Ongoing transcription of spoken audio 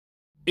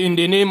In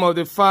the name of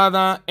the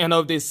Father, and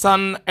of the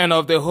Son, and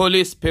of the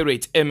Holy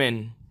Spirit.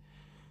 Amen.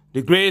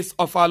 The grace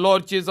of our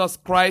Lord Jesus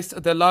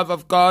Christ, the love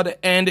of God,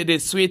 and the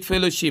sweet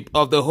fellowship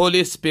of the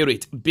Holy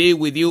Spirit be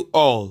with you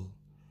all.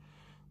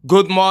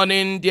 Good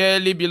morning,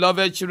 dearly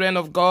beloved children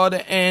of God,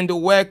 and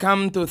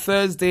welcome to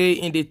Thursday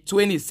in the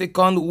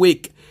 22nd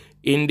week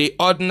in the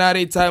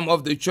ordinary time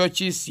of the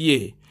church's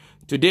year.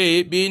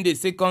 Today being the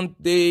second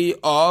day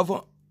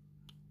of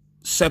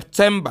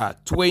September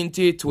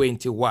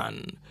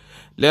 2021.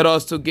 Let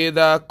us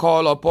together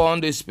call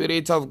upon the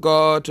Spirit of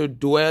God to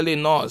dwell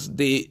in us,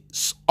 the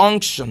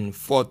unction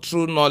for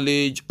true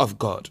knowledge of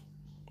God.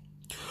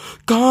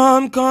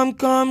 Come, come,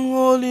 come,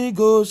 Holy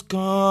Ghost,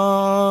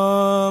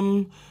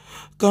 come.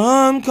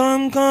 Come,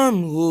 come,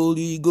 come,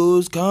 Holy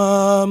Ghost,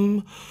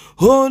 come.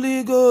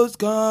 Holy Ghost,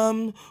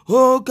 come.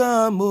 Oh,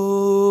 come,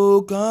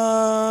 oh,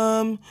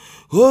 come.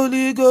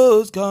 Holy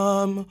Ghost,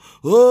 come.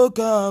 Oh,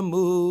 come,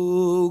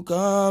 oh,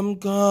 come,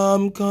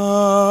 come,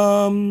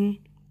 come.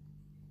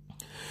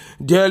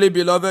 Dearly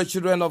beloved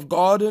children of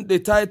God, the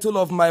title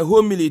of my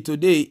homily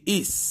today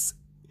is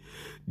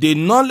The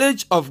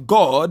Knowledge of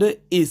God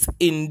is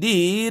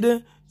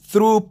Indeed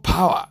Through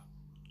Power.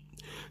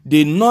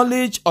 The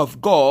knowledge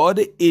of God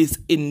is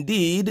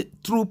indeed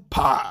through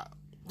power.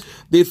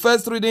 The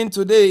first reading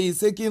today is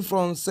taken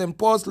from St.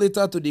 Paul's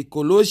letter to the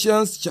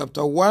Colossians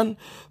chapter 1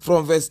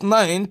 from verse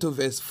 9 to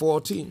verse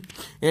 14.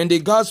 And the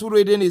gospel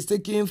reading is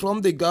taken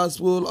from the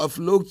Gospel of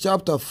Luke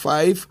chapter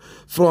 5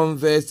 from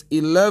verse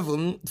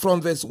 1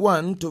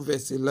 to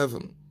verse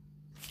 11.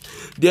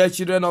 Dear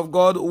children of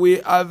God,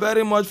 we are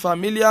very much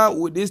familiar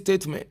with this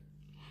statement.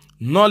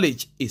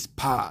 Knowledge is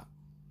power.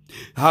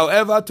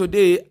 However,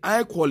 today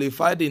I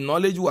qualify the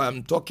knowledge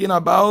I'm talking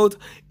about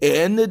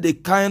and the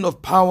kind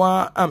of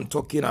power I'm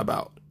talking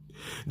about.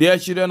 Dear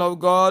children of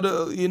God,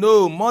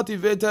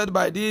 motivated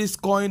by this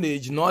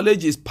coinage,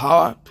 knowledge is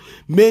power.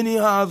 Many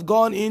have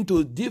gone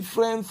into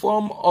different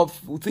form of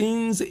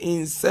things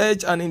in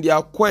search and in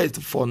their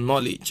quest for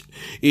knowledge.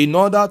 In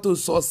order to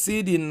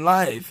succeed in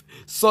life,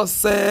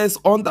 success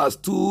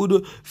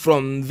understood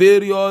from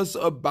various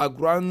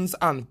backgrounds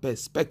and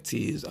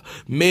perspectives.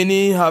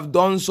 Many have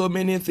done so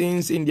many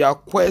things in their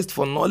quest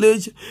for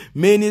knowledge.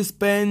 Many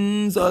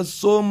spend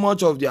so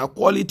much of their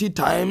quality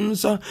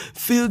times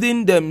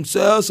filling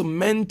themselves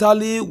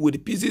mentally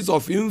with pieces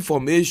of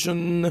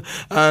information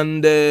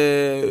and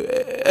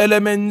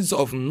elements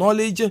of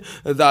knowledge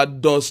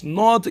that does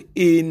not,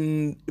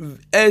 in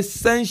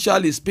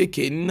essentially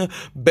speaking,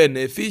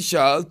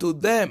 beneficial to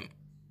them.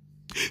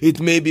 It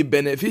may be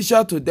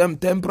beneficial to them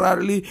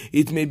temporarily,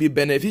 it may be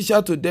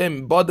beneficial to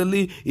them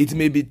bodily, it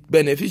may be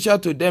beneficial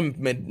to them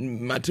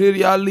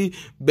materially,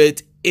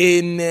 but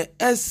in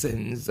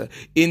essence,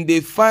 in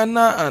the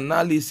final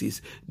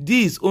analysis,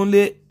 this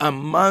only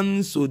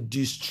amounts to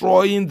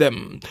destroying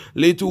them.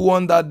 Little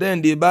wonder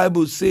then the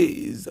Bible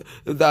says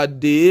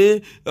that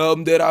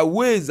there are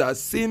ways that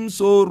seem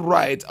so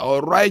right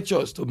or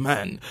righteous to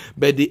man,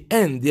 but the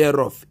end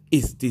thereof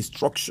is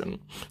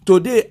destruction.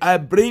 Today I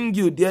bring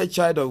you, dear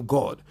child of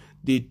God,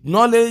 the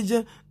knowledge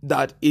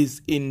that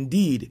is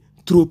indeed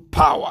through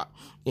power.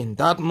 And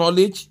that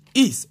knowledge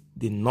is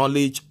the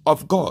knowledge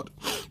of God.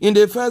 In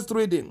the first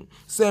reading,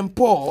 St.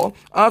 Paul,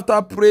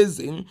 after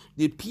praising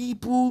the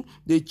people,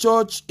 the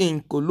church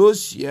in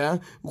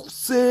Colossia,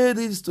 said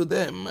this to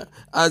them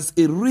as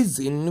a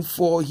reason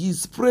for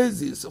his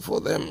praises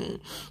for them.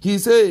 He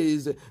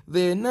says,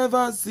 they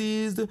never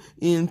ceased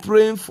in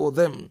praying for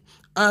them,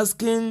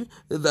 asking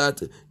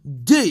that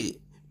they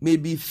may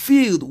be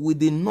filled with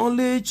the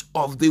knowledge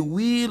of the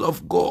will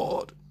of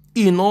God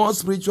in all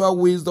spiritual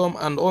wisdom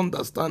and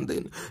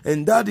understanding.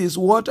 And that is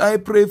what I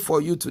pray for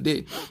you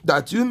today,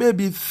 that you may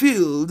be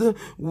filled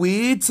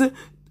with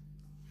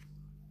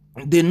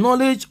the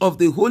knowledge of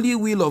the holy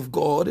will of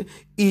God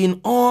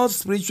in all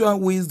spiritual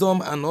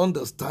wisdom and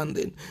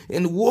understanding.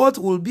 And what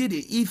will be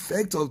the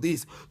effect of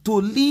this? To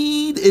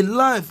lead a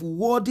life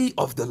worthy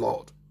of the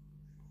Lord.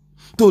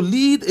 To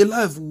lead a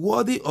life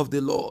worthy of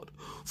the Lord,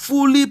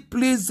 fully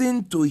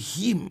pleasing to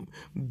Him,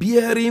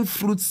 bearing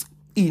fruits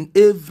in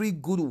every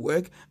good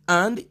work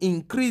and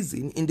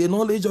increasing in the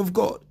knowledge of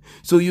God.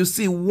 So you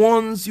see,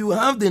 once you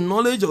have the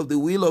knowledge of the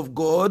will of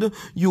God,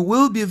 you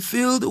will be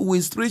filled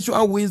with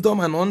spiritual wisdom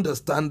and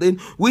understanding,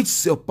 which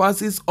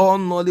surpasses all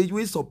knowledge,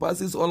 which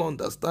surpasses all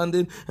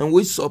understanding, and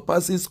which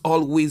surpasses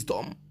all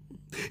wisdom.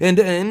 And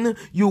then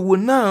you will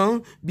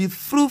now be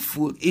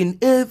fruitful in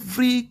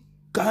every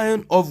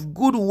kind of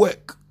good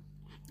work,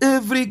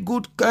 every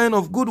good kind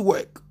of good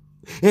work,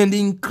 and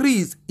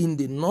increase in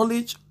the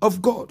knowledge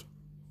of God.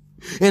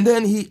 And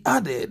then he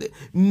added,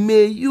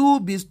 may you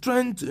be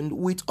strengthened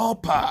with all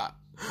power,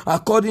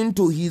 according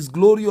to his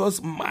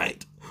glorious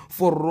might,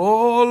 for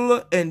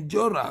all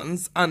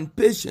endurance and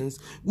patience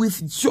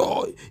with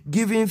joy,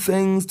 giving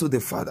thanks to the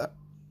Father.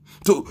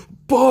 So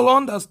Paul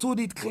understood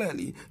it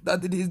clearly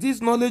that it is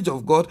this knowledge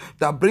of God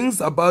that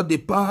brings about the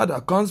power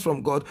that comes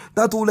from God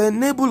that will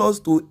enable us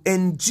to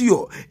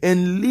endure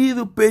and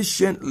live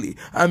patiently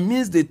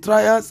amidst the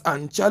trials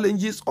and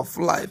challenges of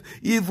life,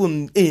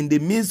 even in the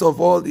midst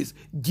of all this,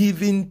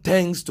 giving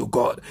thanks to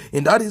God.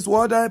 And that is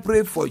what I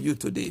pray for you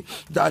today,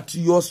 that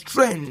your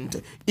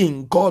strength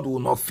in God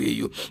will not fail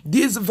you.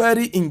 This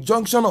very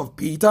injunction of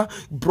Peter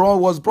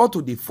was brought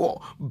to the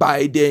fore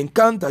by the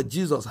encounter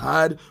Jesus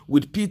had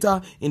with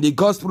Peter in the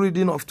gospel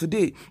reading of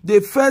today. The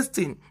first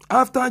thing,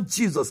 after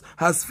Jesus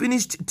has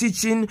finished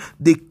teaching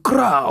the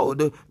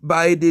crowd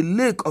by the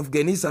lake of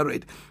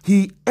Gennesaret,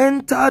 he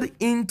entered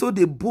into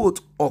the boat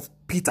of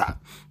Peter.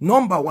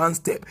 Number one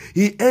step,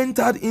 he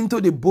entered into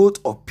the boat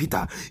of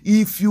Peter.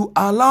 If you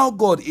allow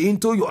God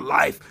into your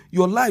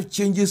life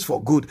changes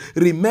for good.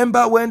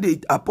 Remember when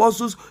the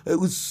apostles,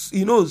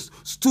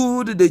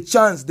 stood the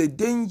chance, the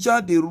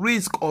danger, the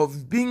risk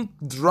of being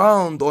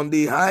drowned on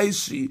the high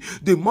sea.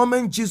 The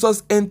moment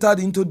Jesus entered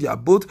into their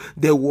boat,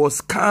 there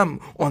was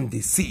calm on the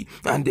sea,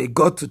 and they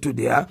got to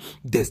their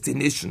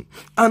destination.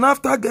 And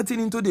after getting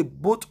into the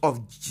boat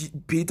of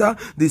Peter,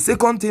 the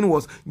second thing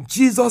was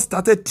Jesus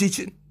started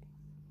teaching.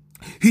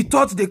 He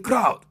taught the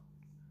crowd.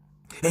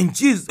 And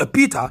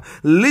Peter,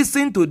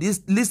 listening to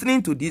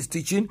this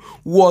teaching,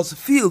 was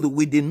filled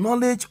with the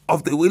knowledge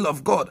of the will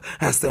of God,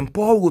 as St.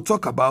 Paul will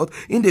talk about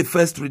in the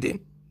first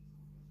reading.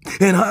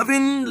 And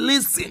having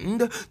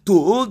listened to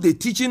all the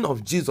teaching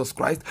of Jesus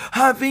Christ,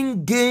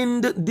 having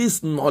gained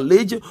this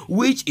knowledge,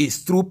 which is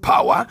through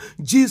power,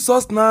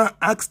 Jesus now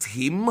asked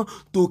him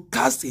to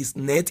cast his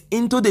net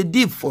into the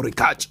deep for a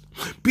catch.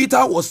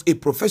 Peter was a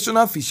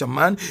professional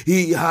fisherman.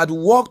 He had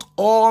worked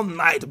all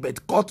night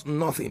but caught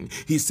nothing.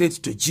 He said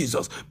to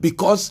Jesus,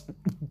 because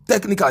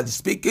technically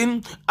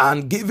speaking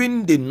and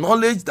given the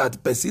knowledge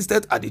that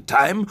persisted at the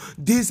time,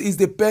 this is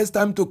the best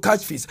time to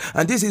catch fish,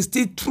 and this is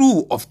still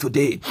true of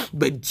today.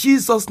 But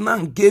Jesus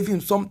now gave him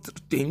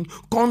something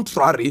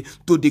contrary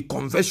to the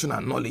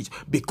conventional knowledge,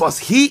 because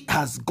he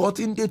has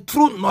gotten the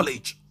true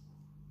knowledge.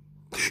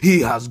 He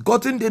has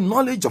gotten the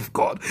knowledge of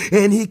God,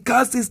 and he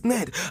cast his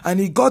net, and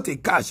he got a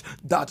catch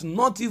that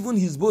not even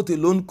his boat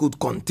alone could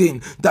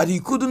contain, that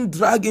he couldn't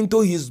drag into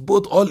his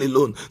boat all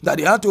alone, that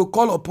he had to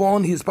call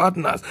upon his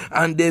partners,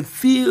 and they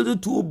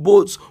filled 2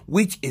 boats,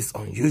 which is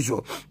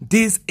unusual.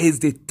 This is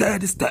the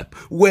third step.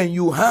 When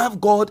you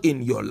have God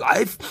in your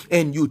life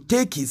and you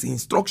take his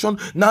instruction,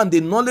 now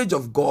the knowledge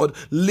of God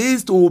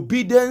leads to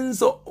obedience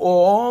to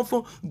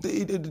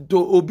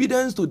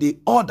the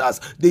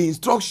orders, the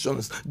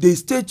instructions, the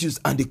statutes,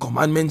 and the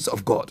commandments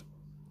of God.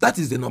 That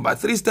is the number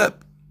 3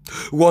 step.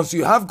 Once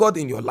you have God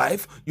in your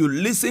life, you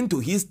listen to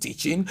his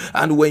teaching,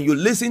 and when you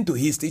listen to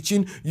his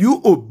teaching,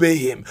 you obey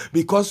him,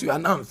 because you are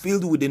now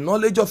filled with the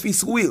knowledge of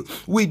his will.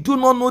 We do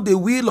not know the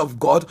will of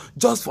God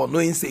just for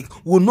knowing sake.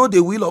 We know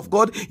the will of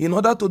God in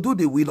order to do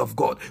the will of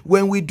God.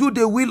 When we do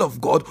the will of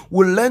God,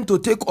 we learn to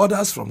take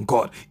orders from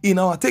God. In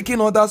our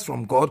taking orders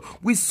from God,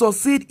 we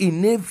succeed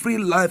in every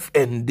life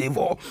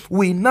endeavor.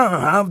 We now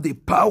have the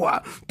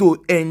power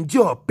to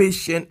endure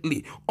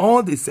patiently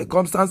all the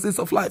circumstances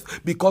of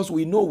life, because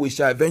we know we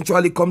shall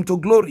eventually come to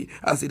glory,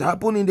 as it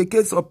happened in the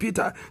case of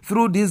Peter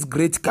through this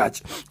great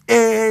catch.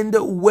 And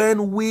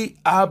when we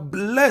are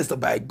blessed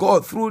by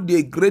God through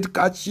the great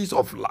catches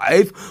of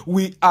life,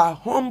 we are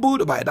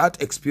humbled by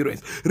that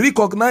experience,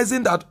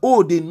 recognizing that,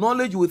 the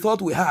knowledge we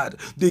thought we had,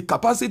 the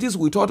capacities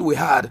we thought we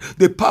had,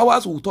 the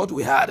powers we thought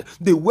we had,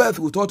 the wealth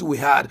we thought we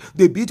had,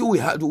 the beauty we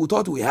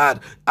thought we had,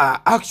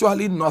 are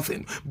actually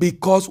nothing,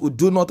 because we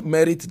do not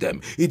merit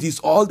them. It is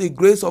all the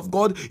grace of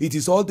God, it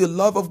is all the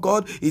love of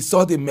God, it's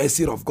all the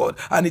mercy of God.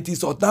 And it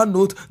is on that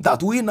note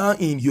that we now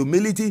in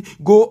humility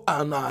go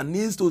on our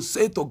knees to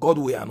say to God,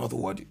 we are not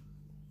worthy.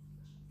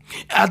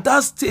 At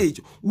that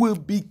stage, we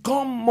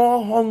become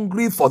more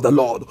hungry for the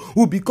Lord.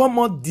 We become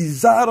more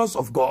desirous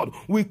of God.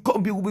 We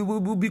become,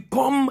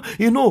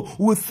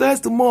 we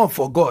thirst more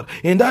for God.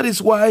 And that is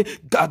why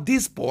at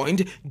this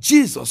point,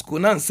 Jesus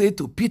could not say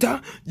to Peter,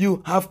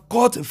 you have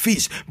caught a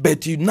fish,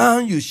 but now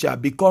you shall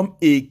become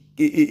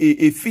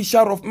a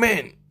fisher of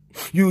men.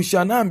 You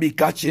shall now be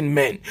catching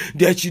men,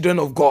 dear children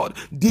of God.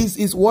 This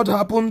is what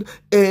happened,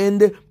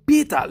 and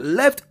Peter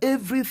left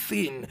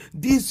everything,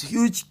 this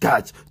huge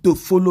catch, to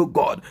follow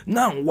God.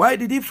 Now, why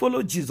did he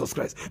follow Jesus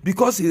Christ?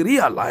 Because he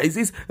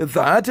realizes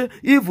that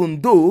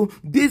even though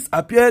this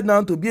appeared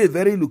now to be a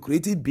very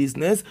lucrative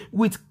business,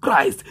 with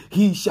Christ,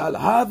 he shall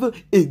have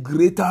a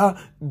greater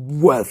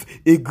wealth,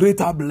 a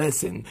greater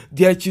blessing.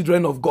 Dear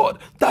children of God,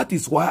 that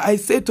is why I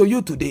say to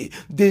you today,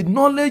 the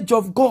knowledge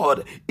of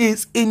God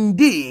is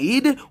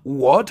indeed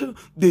what?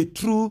 The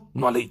true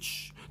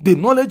knowledge. The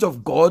knowledge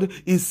of God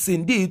is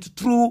indeed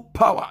true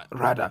power,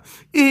 rather.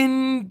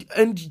 And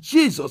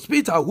Jesus,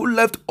 Peter, who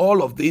left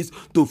all of this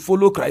to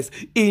follow Christ,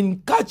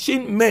 in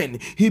catching men,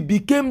 he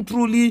became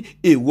truly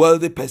a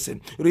wealthy person.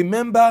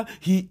 Remember,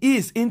 he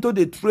is into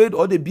the trade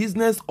or the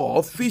business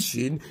of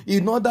fishing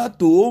in order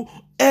to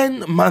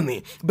earn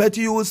money. But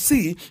you will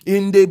see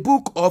in the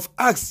book of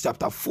Acts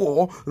chapter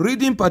 4,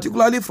 reading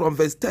particularly from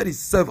verse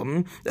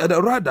 37,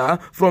 rather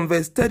from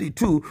verse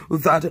 32,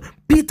 that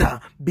Peter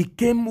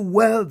became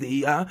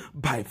wealthier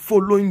by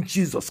following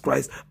Jesus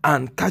Christ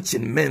and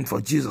catching men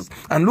for Jesus.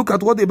 And look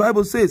at what the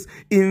Bible says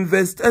in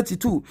verse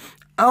 32.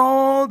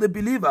 All the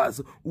believers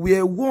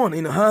were one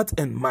in heart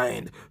and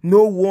mind.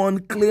 No one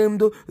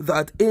claimed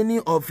that any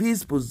of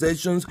his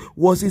possessions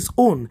was his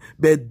own,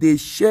 but they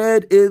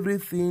shared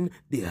everything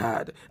they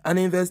had. And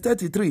in verse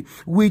 33,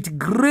 with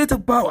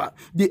great power,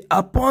 the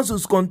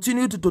apostles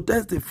continued to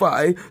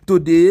testify to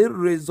the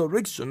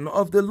resurrection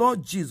of the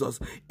Lord Jesus,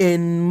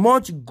 and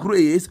much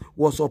grace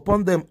was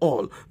upon them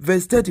all.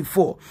 Verse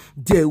 34,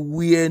 there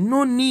were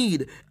no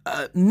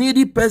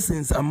needy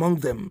persons among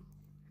them.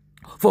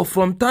 For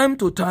from time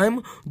to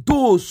time,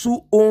 those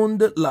who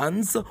owned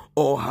lands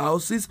or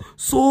houses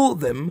sold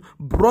them,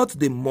 brought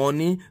the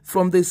money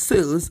from the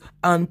sales,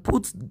 and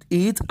put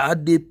it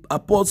at the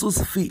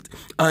apostles' feet,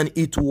 and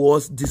it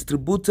was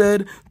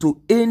distributed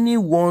to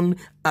anyone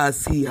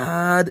as he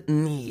had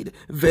need.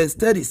 Verse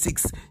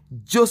 36,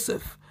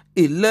 Joseph,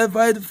 a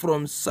Levite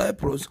from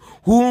Cyprus,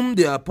 whom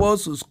the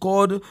apostles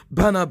called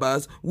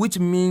Barnabas, which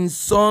means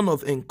son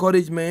of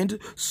encouragement,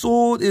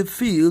 sold a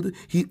field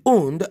he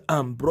owned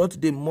and brought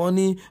the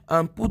money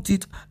and put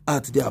it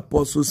at the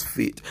apostles'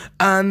 feet.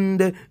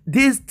 And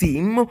this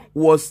team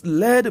was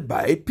led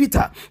by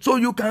Peter. So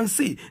you can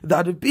see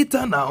that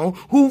Peter now,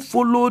 who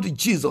followed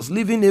Jesus,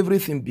 leaving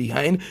everything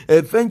behind,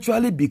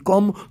 eventually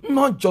become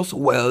not just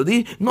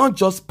wealthy, not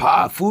just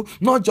powerful,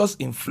 not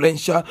just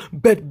influential,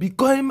 but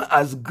became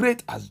as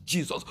great as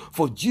Jesus.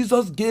 For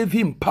Jesus gave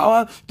him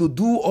power to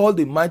do all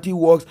the mighty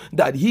works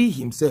that he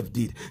himself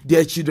did.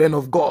 Dear children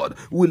of God,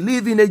 we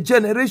live in a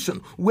generation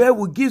where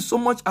we give so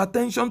much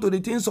attention to the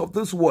things of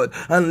this world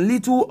and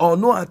little or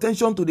no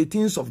attention to the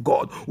things of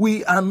God.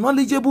 We are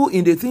knowledgeable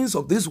in the things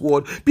of this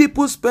world.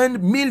 People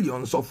spend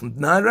millions of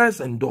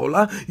nairas and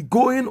dollars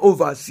going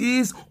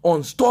overseas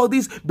on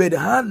studies, but they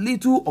had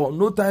little or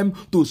no time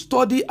to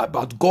study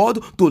about God,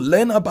 to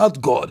learn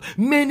about God.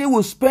 Many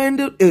will spend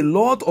a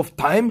lot of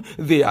time,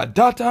 their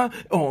data,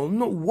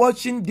 on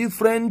watching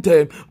different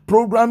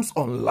programs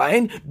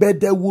online,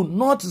 but they will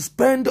not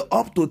spend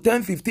up to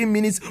 10-15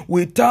 minutes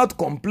without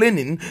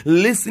complaining,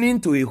 listening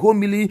to a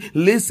homily,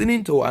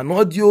 listening to an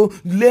audio,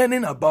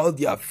 learning about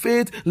their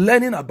faith,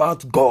 learning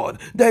about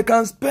God. They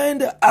can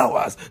spend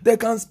hours, they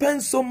can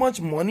spend so much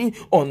money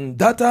on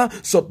data,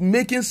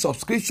 making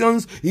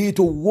subscriptions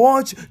to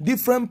watch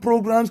different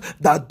programs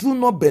that do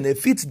not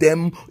benefit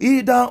them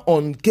either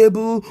on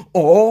cable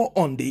or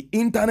on the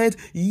internet,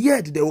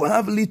 yet they will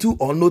have little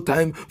or no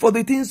time for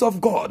the things of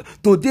God.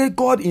 Today,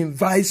 God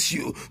invites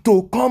you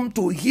to come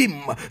to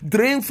Him,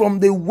 drink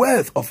from the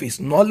wealth of His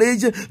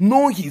knowledge,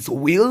 know His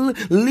will,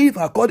 live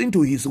according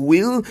to His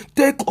will,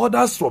 take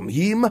orders from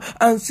Him,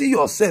 and see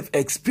yourself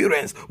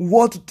experience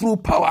what true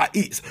power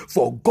is.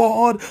 For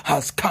God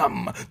has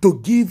come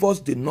to give us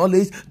the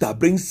knowledge that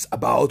brings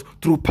about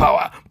true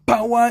power.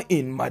 Power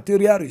in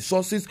material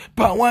resources,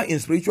 power in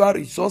spiritual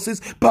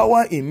resources,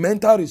 power in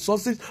mental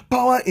resources,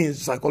 power in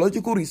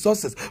psychological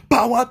resources,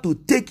 power to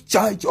take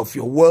charge of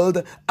your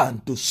world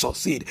and to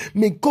succeed.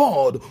 May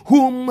God,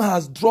 whom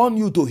has drawn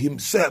you to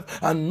Himself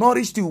and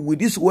nourished you with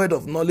this word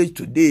of knowledge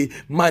today,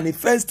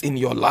 manifest in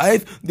your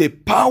life the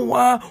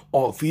power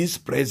of His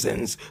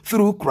presence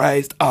through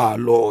Christ our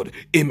Lord.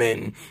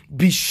 Amen.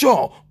 Be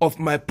sure of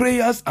my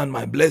prayers and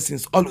my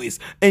blessings always,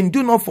 and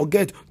do not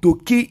forget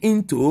to key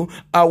into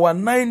our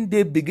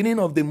 9-day beginning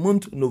of the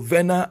month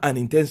novena and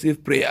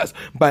intensive prayers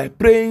by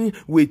praying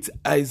with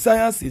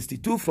Isaiah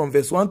 62 from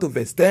verse 1 to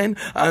verse 10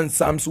 and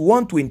Psalms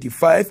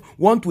 125,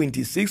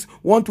 126,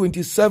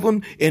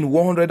 127 and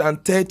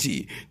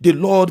 130. The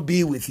Lord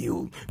be with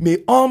you.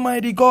 May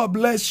Almighty God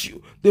bless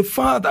you, the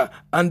Father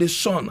and the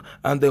Son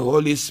and the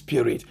Holy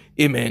Spirit.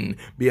 Amen.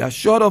 Be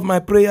assured of my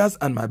prayers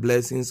and my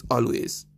blessings always.